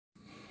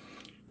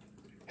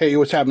Hey,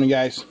 what's happening,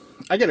 guys?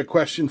 I got a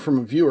question from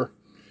a viewer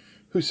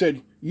who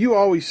said, you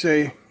always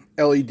say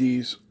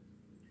LEDs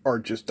are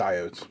just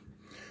diodes.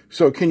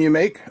 So can you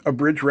make a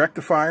bridge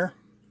rectifier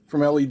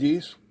from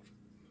LEDs?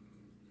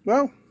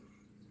 Well,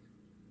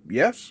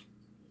 yes.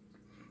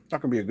 Not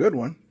going to be a good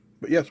one,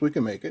 but yes, we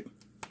can make it.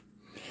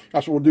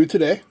 That's what we'll do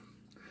today.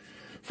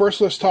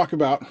 First, let's talk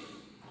about,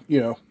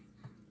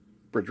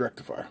 bridge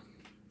rectifier.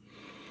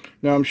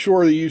 Now, I'm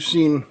sure that you've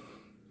seen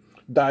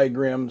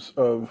diagrams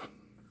of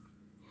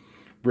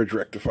bridge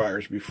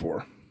rectifiers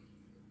before.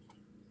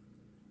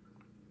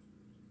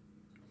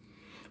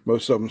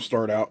 Most of them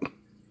start out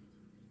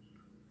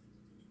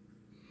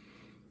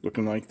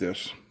looking like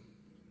this.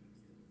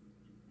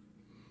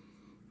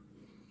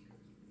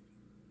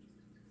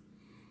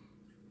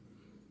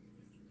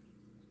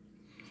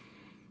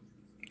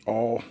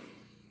 All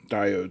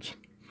diodes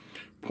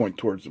point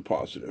towards the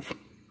positive.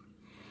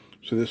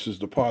 So this is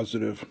the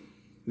positive,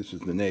 this is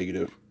the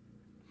negative.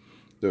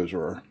 Those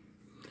are our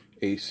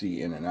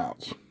AC in and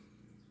outs.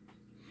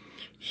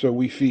 So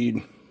we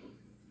feed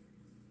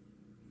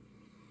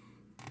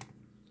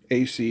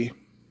AC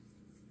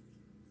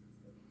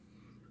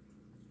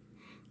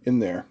in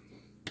there,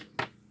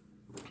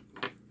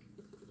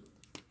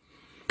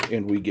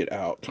 and we get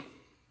out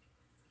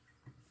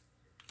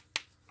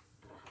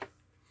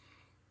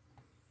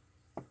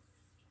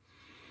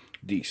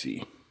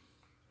DC.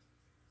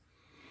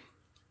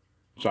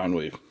 Sine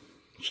wave,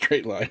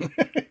 straight line.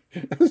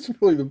 That's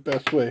really the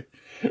best way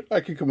I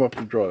could come up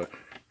to draw it.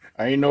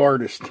 I ain't no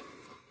artist.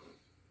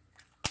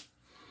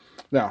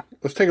 Now,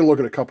 let's take a look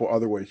at a couple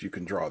other ways you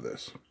can draw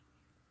this.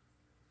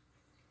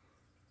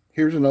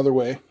 Here's another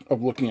way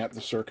of looking at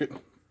the circuit.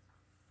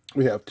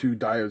 We have two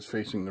diodes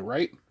facing the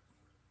right,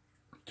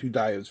 two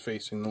diodes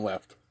facing the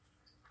left.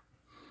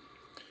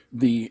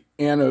 The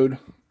anode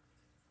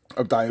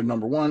of diode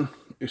number 1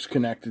 is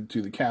connected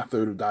to the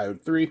cathode of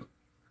diode 3.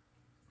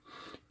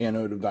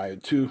 Anode of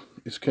diode 2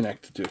 is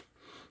connected to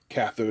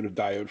cathode of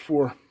diode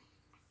 4.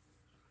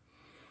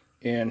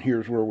 And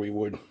here's where we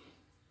would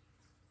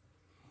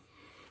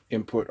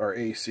input our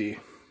AC,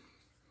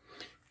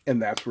 and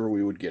that's where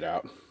we would get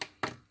out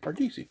our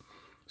DC.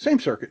 Same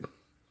circuit,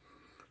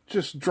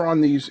 just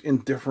drawn these in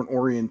different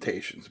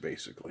orientations,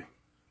 basically.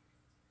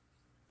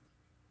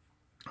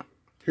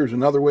 Here's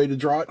another way to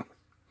draw it.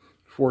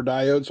 4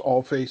 diodes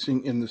all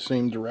facing in the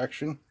same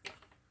direction.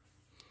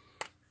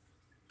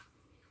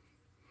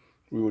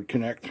 We would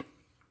connect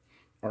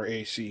our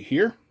AC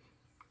here.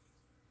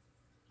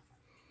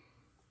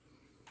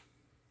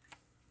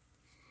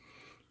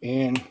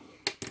 And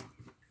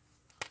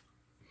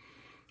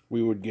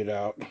we would get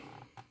out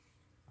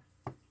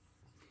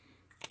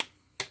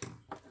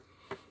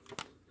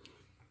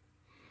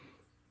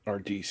our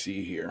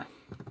DC here.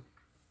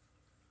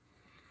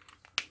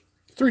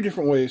 3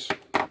 different ways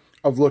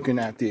of looking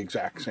at the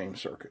exact same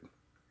circuit.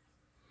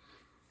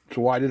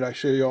 So why did I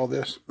show you all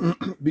this?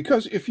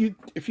 Because if you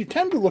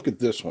tend to look at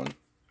this one,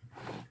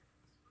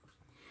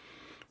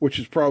 which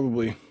is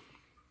probably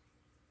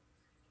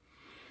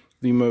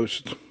the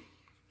most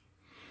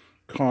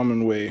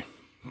common way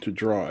to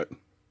draw it,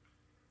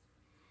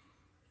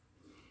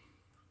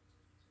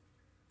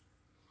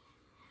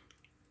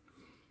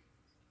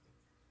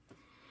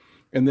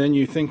 and then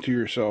you think to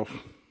yourself,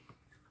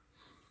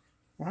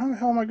 well, how the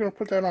hell am I going to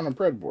put that on a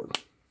breadboard?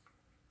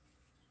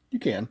 You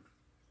can,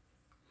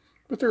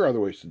 but there are other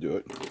ways to do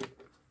it.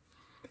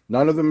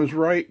 None of them is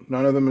right,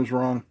 none of them is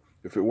wrong.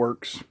 If it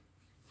works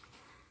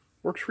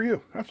for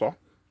you, that's all.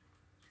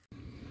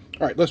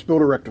 All right, let's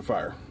build a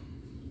rectifier.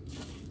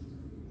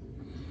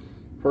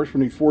 First, we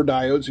need 4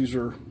 diodes. These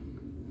are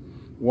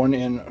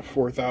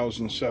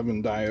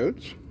 1N4007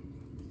 diodes.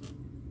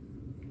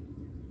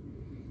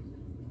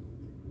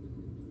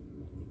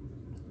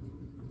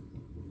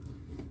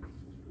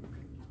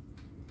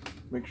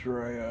 Make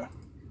sure I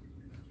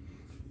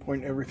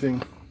point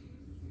everything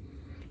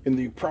in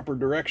the proper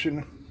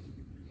direction.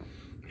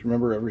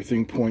 Remember,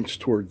 everything points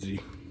towards the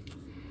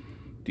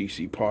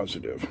DC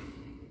positive.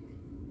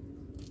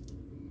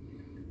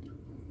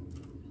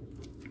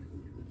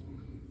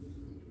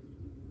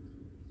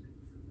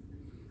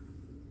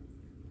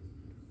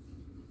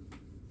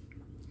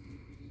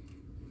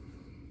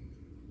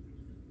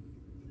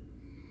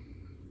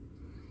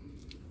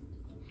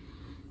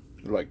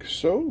 Like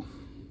so.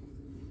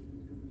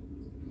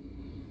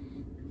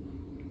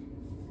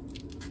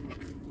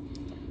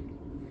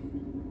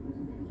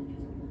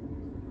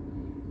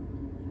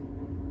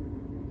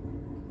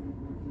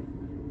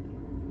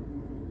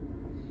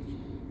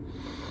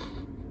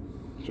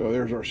 So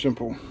there's our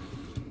simple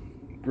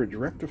bridge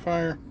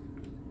rectifier.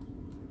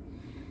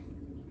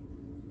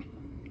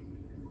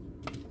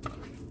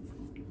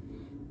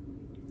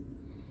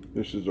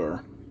 This is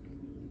our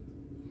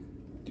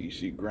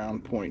DC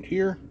ground point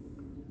here.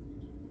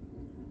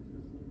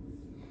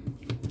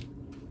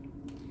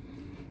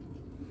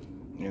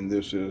 And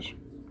this is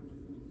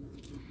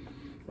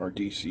our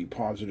DC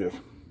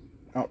positive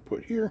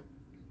output here.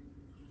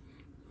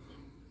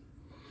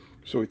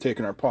 So we've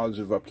taken our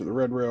positive up to the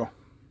red rail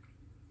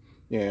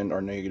and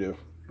our negative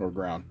or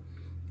ground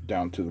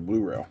down to the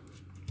blue rail.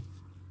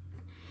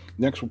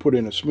 Next, we'll put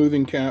in a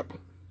smoothing cap.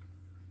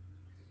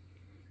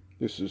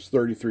 This is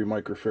 33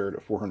 microfarad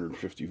at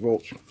 450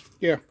 volts.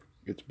 Yeah,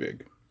 it's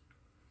big.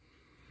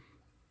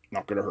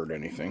 Not going to hurt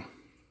anything.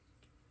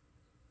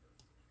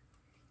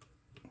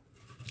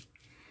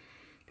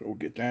 But we'll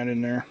get that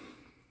in there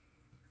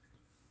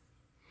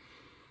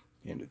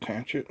and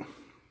attach it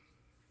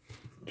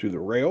to the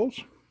rails.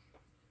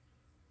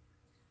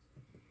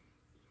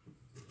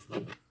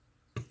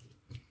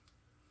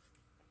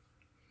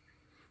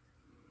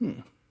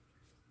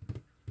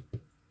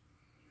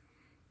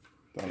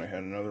 Thought I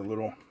had another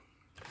little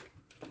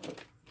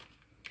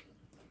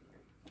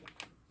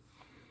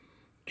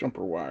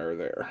jumper wire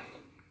there.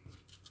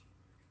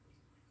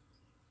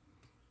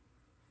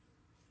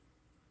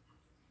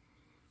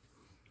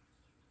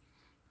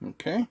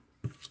 Okay.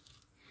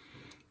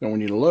 Then we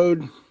need a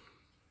load.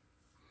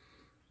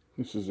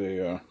 This is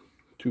a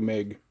 2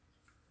 meg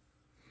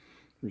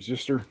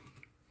resistor.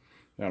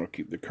 That'll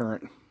keep the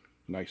current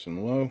nice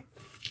and low.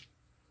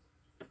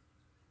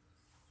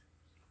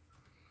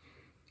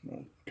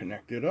 We'll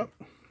connect it up.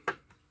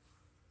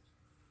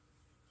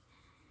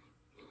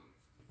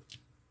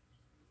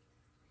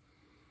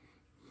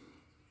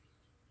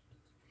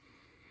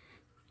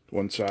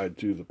 One side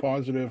to the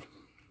positive,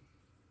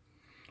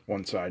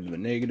 one side to the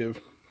negative.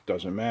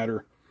 Doesn't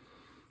matter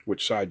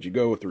which side you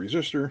go with the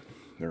resistor,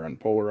 they're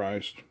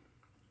unpolarized.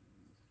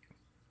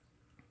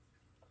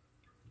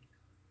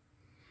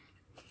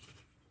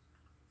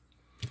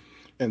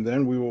 And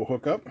then we will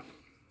hook up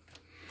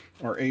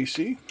our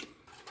AC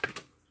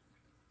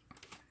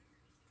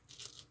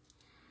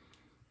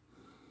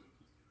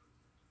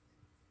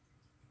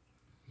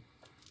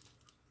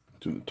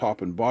to the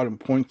top and bottom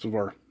points of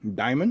our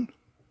diamond,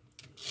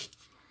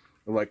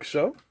 like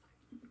so.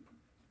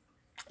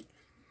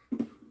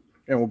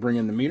 And we'll bring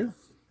in the meter.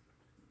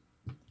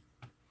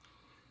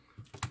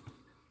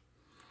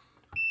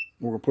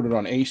 We're going to put it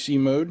on AC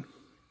mode.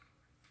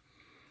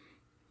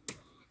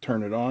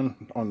 Turn it on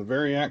the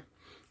variac.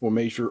 We'll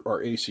measure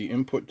our AC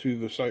input to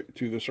the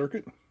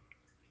circuit.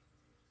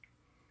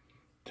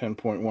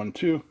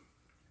 10.12.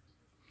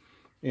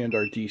 And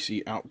our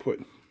DC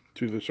output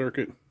to the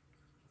circuit.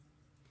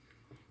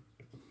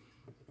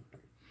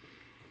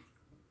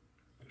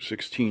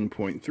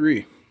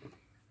 16.3.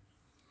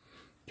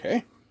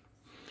 Okay.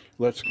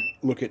 Let's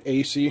look at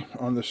AC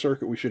on the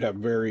circuit. We should have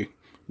very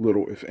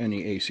little, if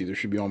any, AC. There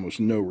should be almost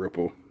no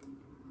ripple.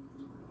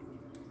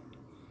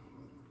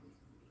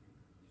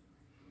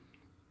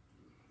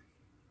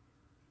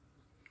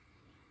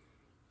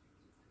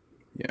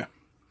 Yeah,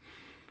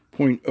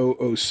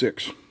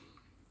 0.006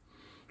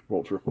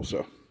 volts ripple,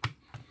 so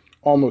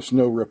almost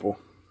no ripple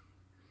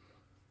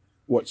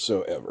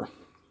whatsoever.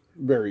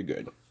 Very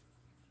good.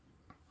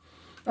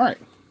 All right,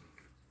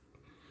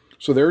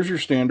 so there's your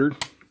standard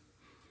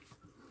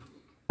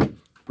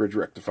bridge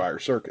rectifier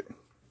circuit.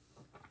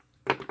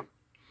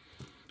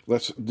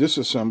 Let's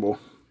disassemble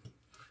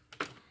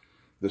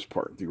this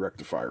part, the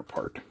rectifier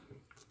part.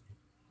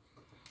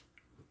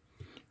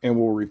 And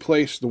we'll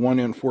replace the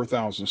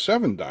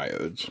 1N4007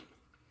 diodes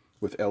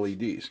with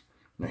LEDs.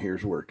 Now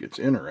here's where it gets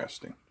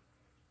interesting.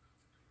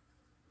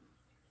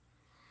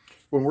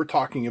 When we're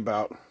talking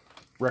about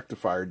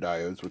rectifier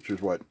diodes, which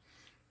is what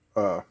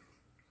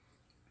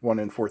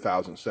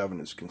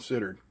 1N4007 is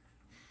considered,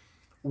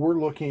 we're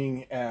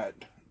looking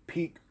at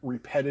peak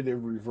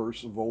repetitive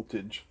reverse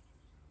voltage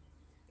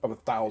of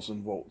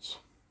 1,000 volts.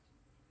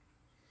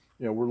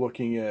 You know, we're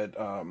looking at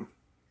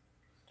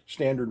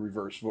standard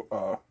reverse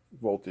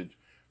voltage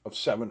of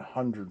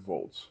 700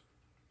 volts.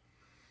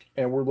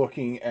 And we're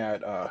looking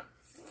at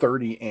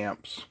 30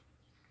 amps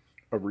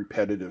of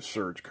repetitive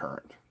surge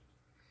current.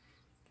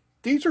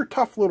 These are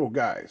tough little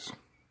guys.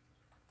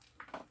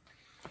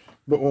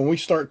 But when we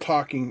start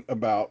talking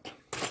about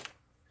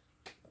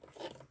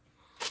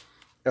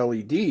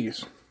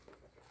LEDs,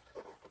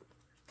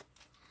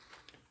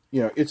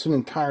 you know, it's an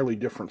entirely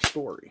different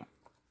story.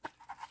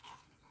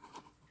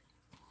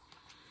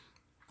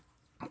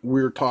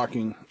 We're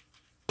talking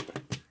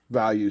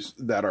values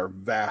that are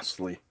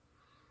vastly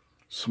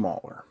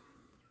smaller.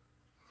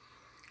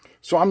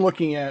 So I'm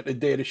looking at a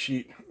data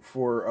sheet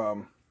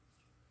for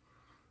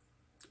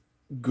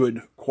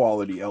good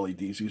quality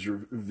LEDs. These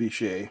are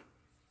Vichy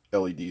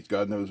LEDs.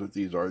 God knows what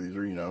these are. These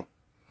are, you know,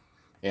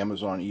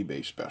 Amazon,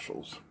 eBay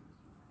specials.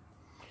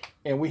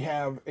 And we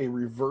have a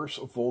reverse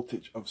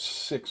voltage of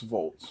 6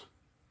 volts.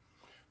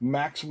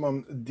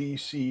 Maximum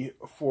DC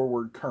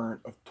forward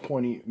current of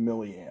 20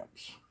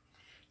 milliamps.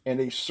 And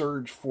a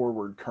surge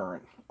forward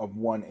current of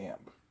 1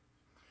 amp.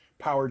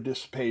 Power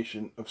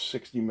dissipation of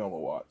 60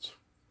 milliwatts.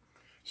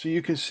 So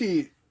you can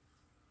see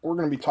we're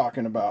going to be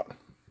talking about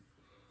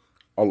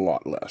a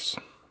lot less.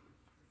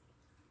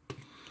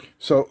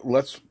 So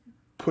let's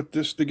put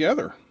this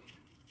together.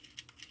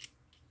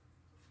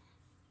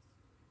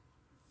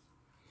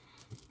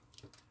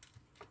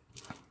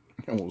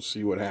 And we'll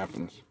see what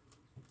happens.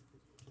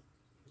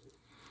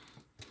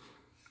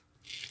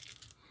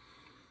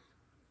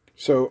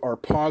 So our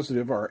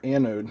positive, our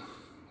anode,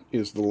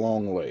 is the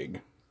long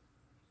leg.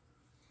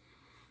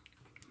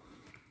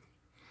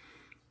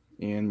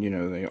 And, you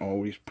know, they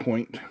always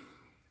point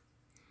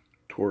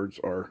towards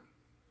our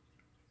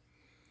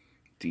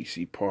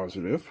DC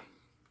positive.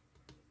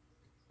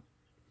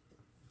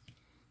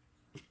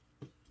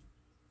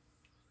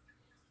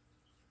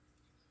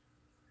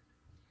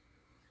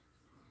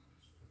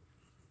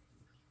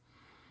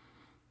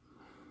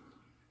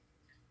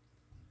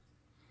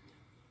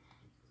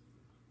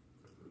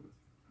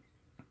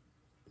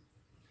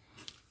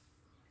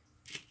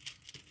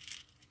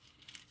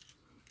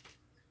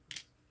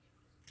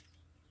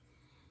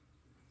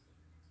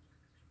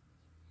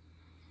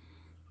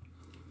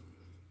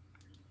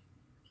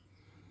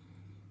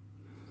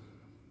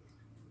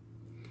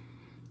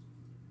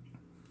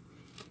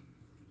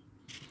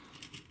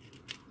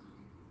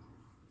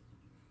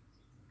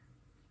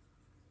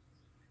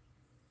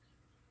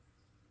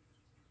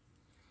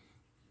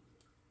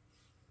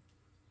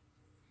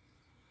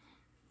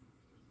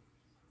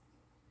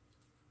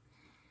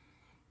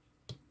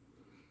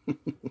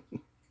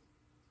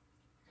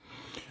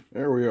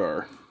 There we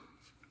are.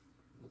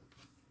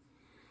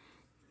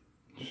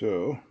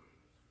 So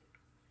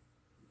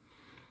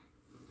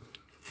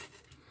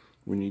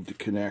we need to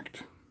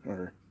connect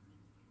our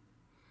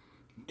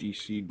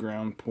DC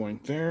ground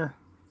point there.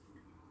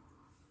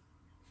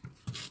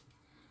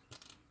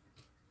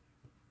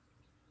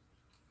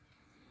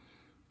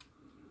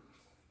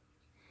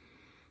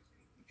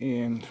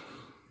 And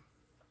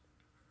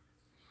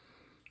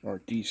our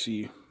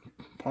DC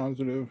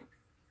positive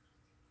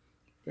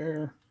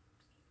there.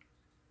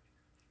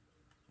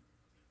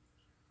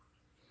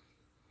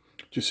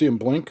 Did you see him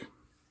blink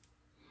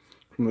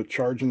from the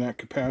charge in that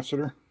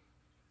capacitor?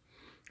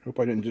 Hope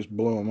I didn't just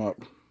blow him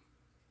up.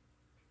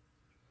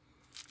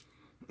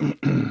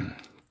 I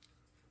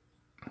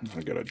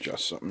gotta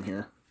adjust something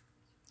here.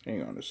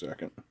 Hang on a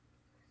second.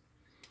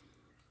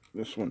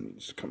 This one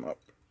needs to come up.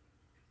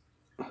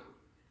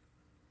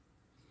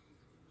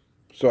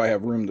 So I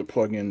have room to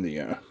plug in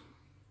the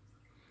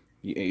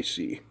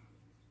AC.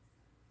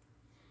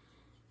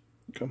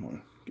 Come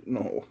on, get in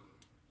the hole.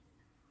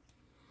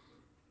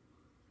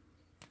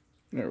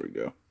 There we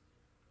go.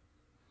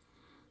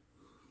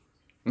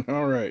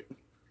 All right.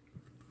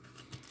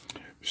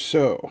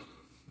 So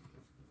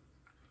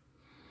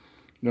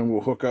then we'll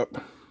hook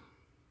up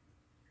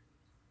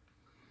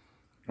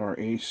our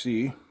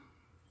AC.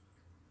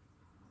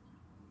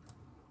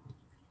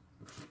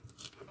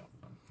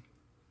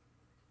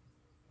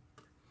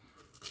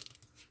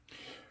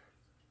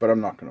 But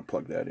I'm not going to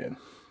plug that in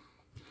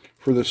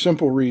for the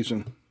simple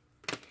reason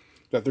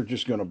that they're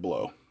just going to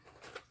blow.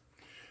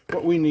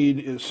 What we need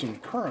is some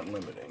current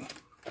limiting.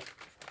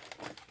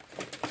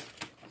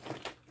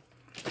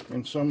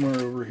 And somewhere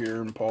over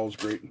here in Paul's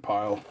great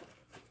pile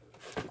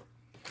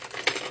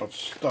of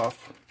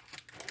stuff,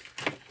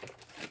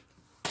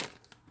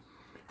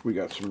 we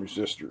got some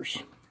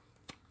resistors.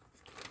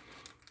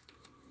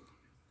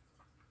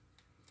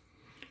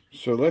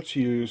 So let's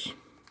use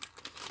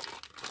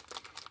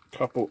a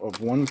couple of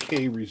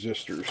 1K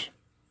resistors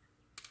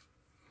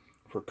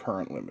for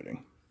current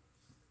limiting.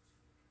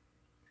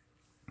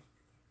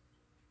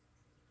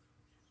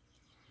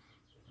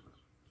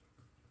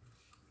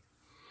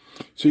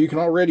 So you can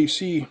already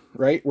see,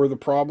 right, where the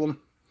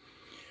problem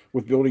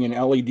with building an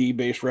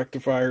LED-based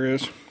rectifier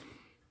is.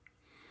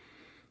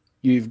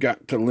 You've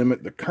got to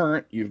limit the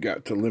current, you've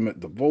got to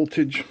limit the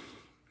voltage.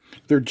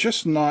 They're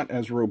just not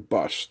as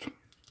robust.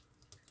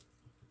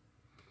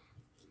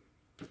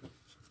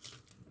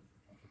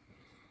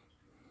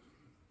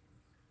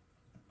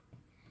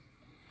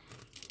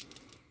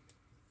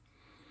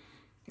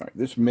 All right,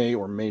 this may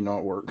or may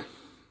not work.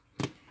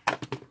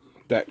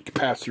 That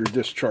capacitor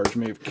discharge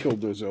may have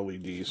killed those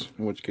LEDs,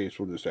 in which case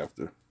we'll just have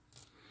to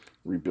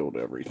rebuild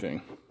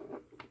everything.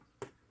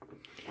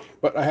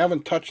 But I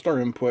haven't touched our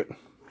input.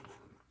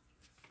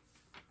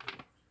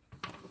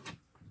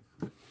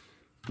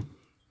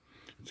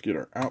 Let's get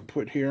our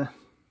output here.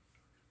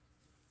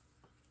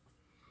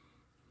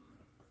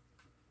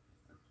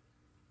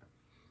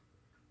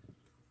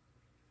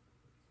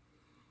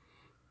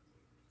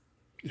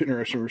 It's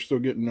interesting, we're still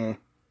getting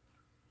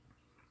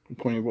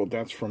 20 volt.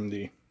 That's from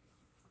the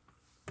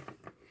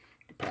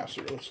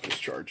capacitor. Let's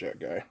discharge that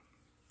guy.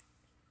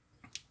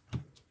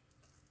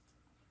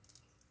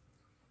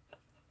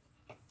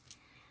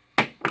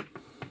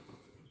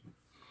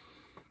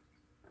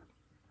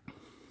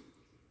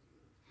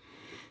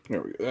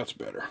 There we go, that's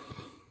better.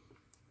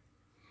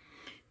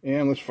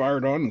 And let's fire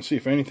it on and see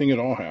if anything at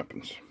all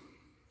happens.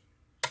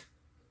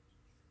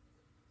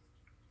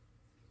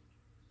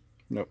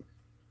 Nope.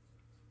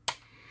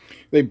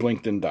 They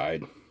blinked and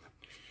died.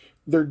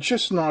 They're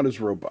just not as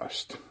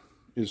robust,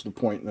 is the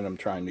point that I'm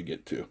trying to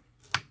get to.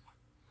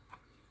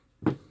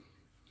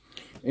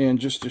 And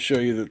just to show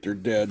you that they're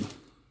dead,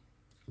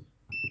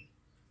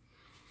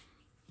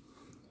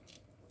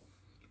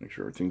 make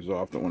sure everything's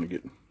off, don't want to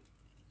get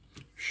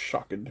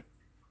shocked.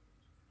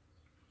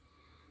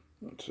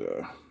 Let's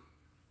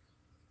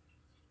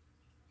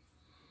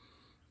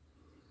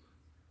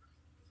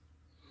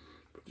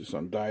put this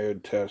on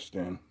diode test,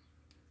 and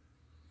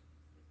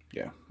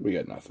yeah, we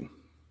got nothing.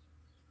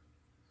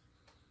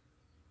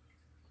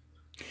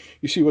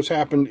 You see what's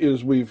happened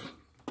is we've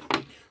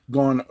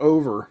gone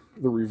over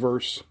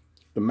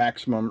the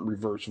maximum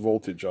reverse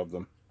voltage of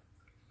them.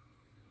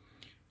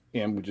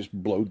 And we just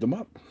blowed them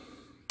up.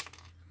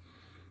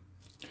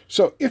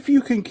 So if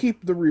you can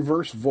keep the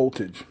reverse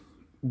voltage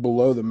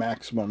below the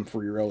maximum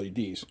for your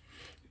LEDs,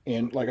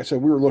 and like I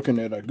said, we were looking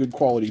at good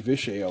quality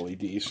Vishay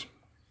LEDs.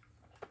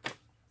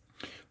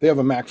 They have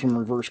a maximum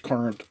reverse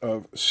current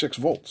of 6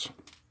 volts.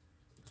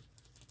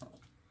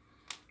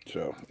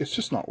 So it's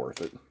just not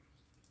worth it.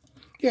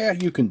 Yeah,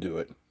 you can do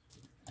it.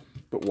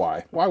 But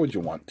why? Why would you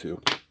want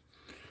to?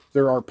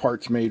 There are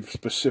parts made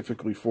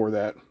specifically for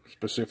that.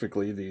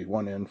 Specifically the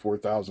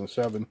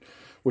 1N4007,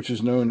 which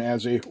is known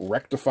as a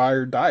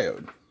rectifier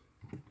diode.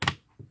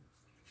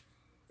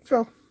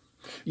 So,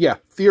 yeah,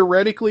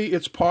 theoretically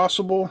it's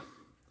possible.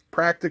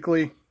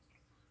 Practically,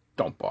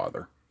 don't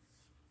bother.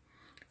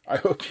 I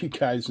hope you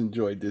guys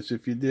enjoyed this.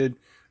 If you did,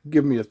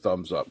 give me a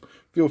thumbs up.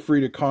 Feel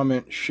free to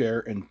comment, share,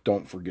 and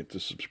don't forget to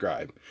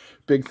subscribe.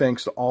 Big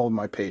thanks to all of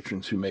my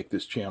patrons who make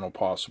this channel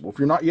possible. If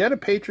you're not yet a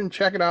patron,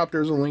 check it out.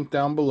 There's a link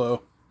down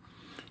below.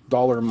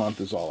 $1 a month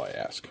is all I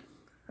ask.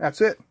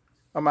 That's it.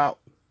 I'm out.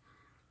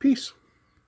 Peace.